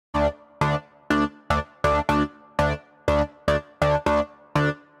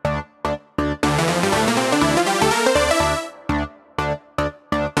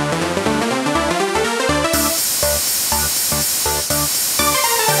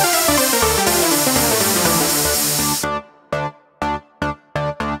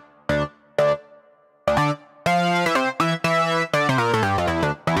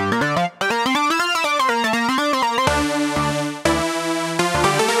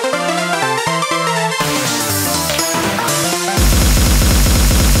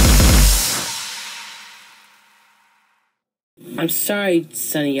I'm sorry,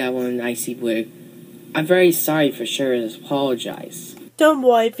 Sunny Yellow and Icy Blue. I'm very sorry for sure and apologize. Don't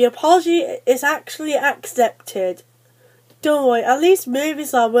worry, the apology is actually accepted. Don't worry, at least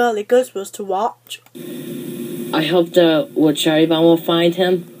movies are really good for us to watch. I hope the Cherry Bomb will find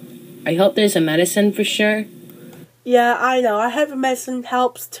him. I hope there's a medicine for sure. Yeah, I know. I hope the medicine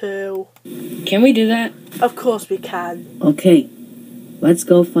helps too. Can we do that? Of course we can. Okay, let's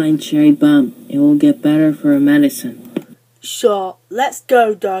go find Cherry Bomb and we'll get better for a medicine. Sure, let's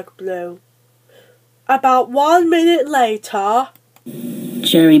go, Dark Blue. About 1 minute later...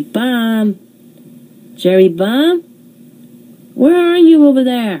 Cherry Bomb! Cherry Bomb? Where are you over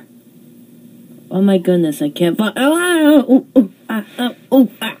there? Oh my goodness, I can't find... Oh,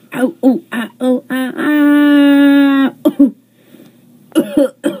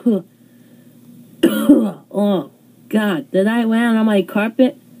 oh, God, did I land on my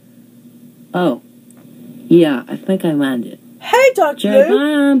carpet? Oh, yeah, I think I landed. Hey, Dark Blue! Cherry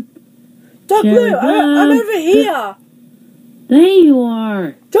Bomb! Dark Blue, I'm over here! There you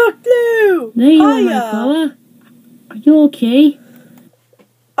are! Dark Blue! There you are, my fella. Are you okay?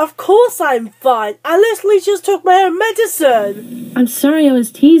 Of course I'm fine. I literally just took my own medicine. I'm sorry I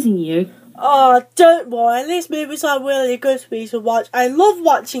was teasing you. Oh, don't worry. These movies are really good for me to watch. I love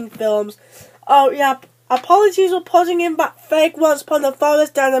watching films. Oh, yeah. Apologies for putting in that fake Once Upon a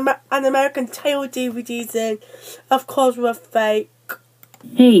Forest and an American Tail DVDs in. Of course we're fake.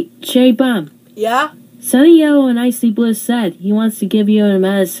 Hey, Cherry Bomb. Yeah? Sunny Yellow and Icy Blue said he wants to give you a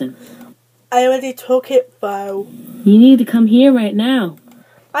medicine. I already took it, though. You need to come here right now.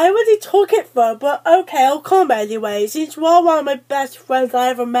 I already took it, though, but okay, I'll come anyway, since you are one of my best friends I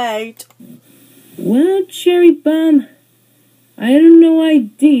ever made. Well, Cherry Bomb, I have no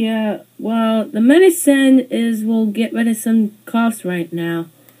idea. Well, the medicine will get rid of some coughs right now.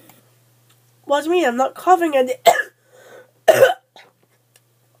 What do you mean? I'm not coughing any...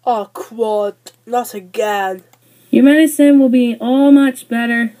 Oh, crud. Not again. Your medicine will be all much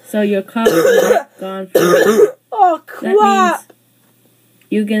better, so your cough will be gone forever. Oh, crap. That means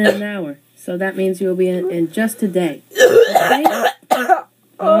you get an hour, so that means you'll be in just a day. Okay?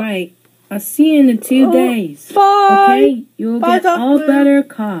 Alright, I'll see you in 2 days. Bye. Okay? You will get all better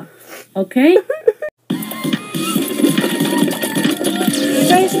cough. Okay? 2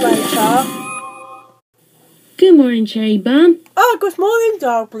 days later. Good morning, Cherry Bomb. Oh, good morning,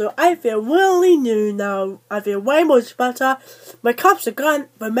 Dark Blue. I feel really new now. I feel way much better. My coughs are gone.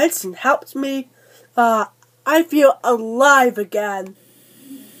 My medicine helped me. I feel alive again.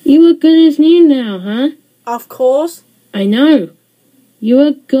 You look good as new now, huh? Of course. I know. You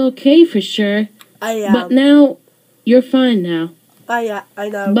look okay for sure. I am. But now, you're fine now. I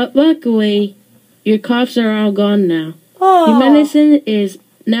know. But luckily, your coughs are all gone now. Oh. Your medicine is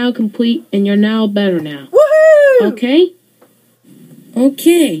now complete and you're now better now. Woohoo! Okay?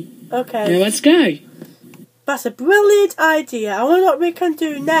 Okay. Okay. Now let's go. That's a brilliant idea. I wonder what we can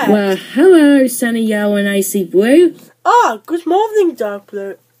do next. Well, hello, Sunny Yellow and Icy Blue. Oh, good morning, Dark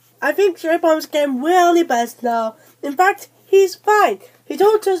Blue. I think Cherry Bomb's getting really better now. In fact, he's fine. He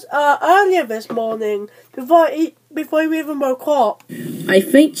told us earlier this morning, before he even woke up. I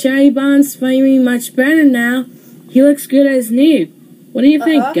think Cherry Bomb's feeling much better now. He looks good as new. What do you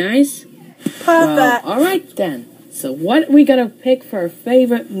think, guys? Perfect. Well, alright then. So what we gotta pick for our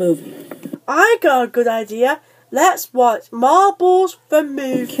favorite movie? I got a good idea. Let's watch Marbles the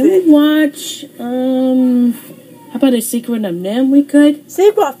movie. Can we watch, how about A Secret of NIMH we could?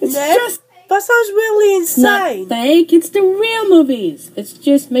 Secret of NIMH? That sounds really insane. It's not fake, it's the real movies. It's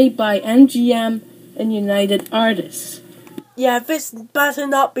just made by MGM and United Artists. Yeah, this better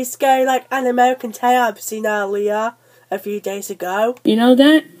not be scary like an American Tail I've seen earlier, a few days ago. You know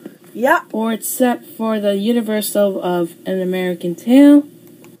that? Yep. Or it's set for the universe of An American Tail.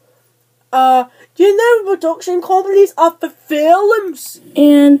 You know production companies of the films?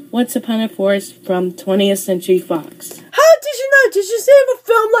 And Once Upon a Forest from 20th Century Fox. How did you know? Did you see the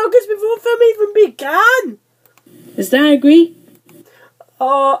film logos before the film even began? Does that agree?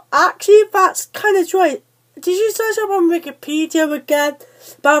 Actually, that's kind of true. Did you search up on Wikipedia again?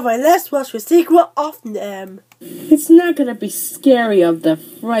 By the way, let's watch The Secret of NIMH. It's not gonna be scary of the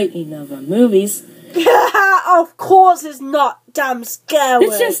frightening of the movies. Of course it's not damn scary.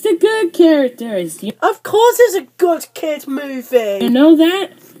 It's just the good characters. Of course it's a good kid movie. You know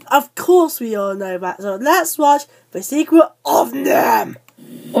that? Of course we all know that. So let's watch The Secret of NIMH.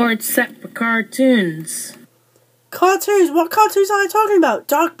 Or it's set for cartoons. Cartoons? What cartoons are you talking about?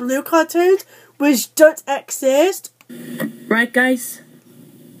 Dark blue cartoons? Which don't exist? Right, guys?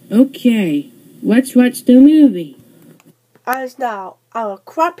 Okay, let's watch the movie. And now, our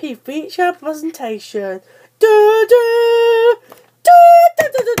crappy feature presentation. Do do do do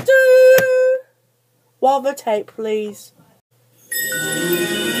do do do. Roll the tape, please.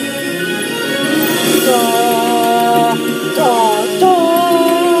 Da da da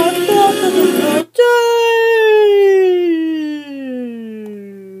da da da da.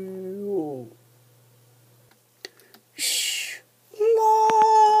 Shh. La.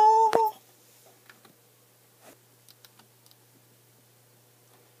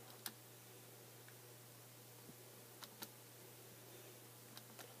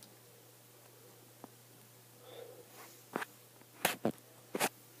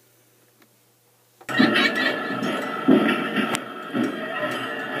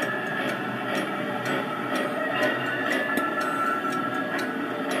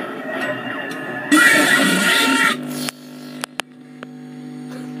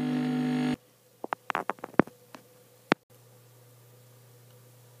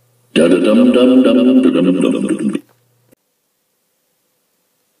 I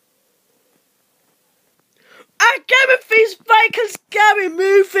get with these fake and scary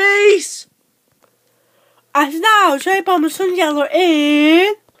movies! And now, J Bomb and Sun Yellow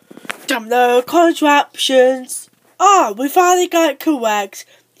in no contraptions. Oh, we finally got it correct.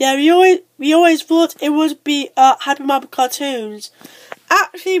 Yeah, we always thought it would be Happy Marble Cartoons.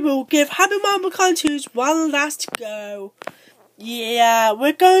 Actually, we'll give Happy Marble Cartoons one last go. Yeah,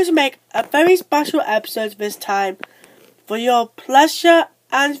 we're going to make a very special episode this time for your pleasure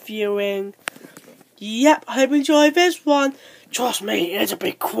and viewing. Yep, I hope you enjoy this one. Trust me, it's a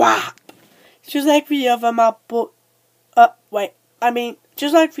big crap. Just like the other marble...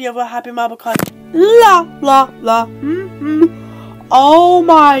 just like the other Happy Marble Cartoons. La, la, la. Oh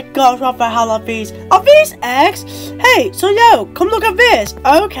my gosh, what the hell are these? Are these eggs? Hey, so yo, come look at this.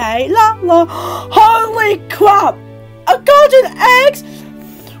 Okay, la, la. Holy crap. A golden eggs?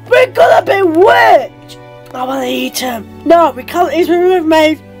 We're gonna be rich. I wanna eat them. No, we can't eat them with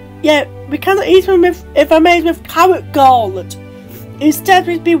made... Yeah, we cannot eat them if they're made with carrot gold. Instead,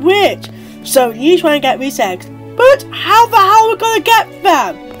 we'd be rich. So, you try and get these eggs. But how the hell are we gonna get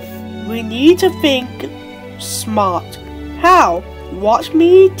them? We need to think smart. How? Watch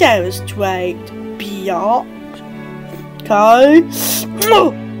me demonstrate. Beyond. Okay.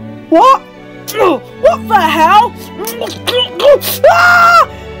 What? What the hell? Ah!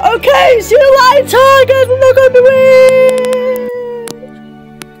 Okay, see you later, guys. We're not gonna be rich.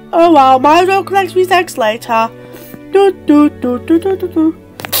 Oh well, might as well collect these eggs later.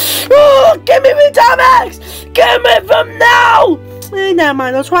 Oh, give me the damn eggs! Give me them now! Never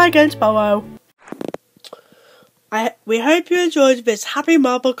mind, I'll try again tomorrow. We hope you enjoyed this Happy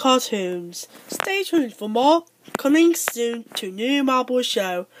Marble Cartoons. Stay tuned for more coming soon to New Marble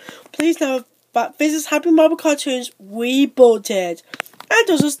Show. Please know that this is Happy Marble Cartoons Rebooted. And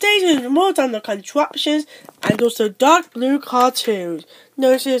also stay tuned for more down the contraptions and also dark blue cartoons.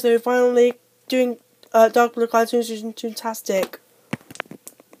 No, seriously, we're finally doing dark blue cartoons, which is fantastic.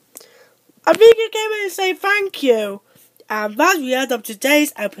 I think I came in to say thank you. And that's the end of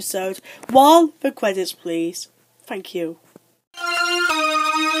today's episode. Roll the credits, please. Thank you.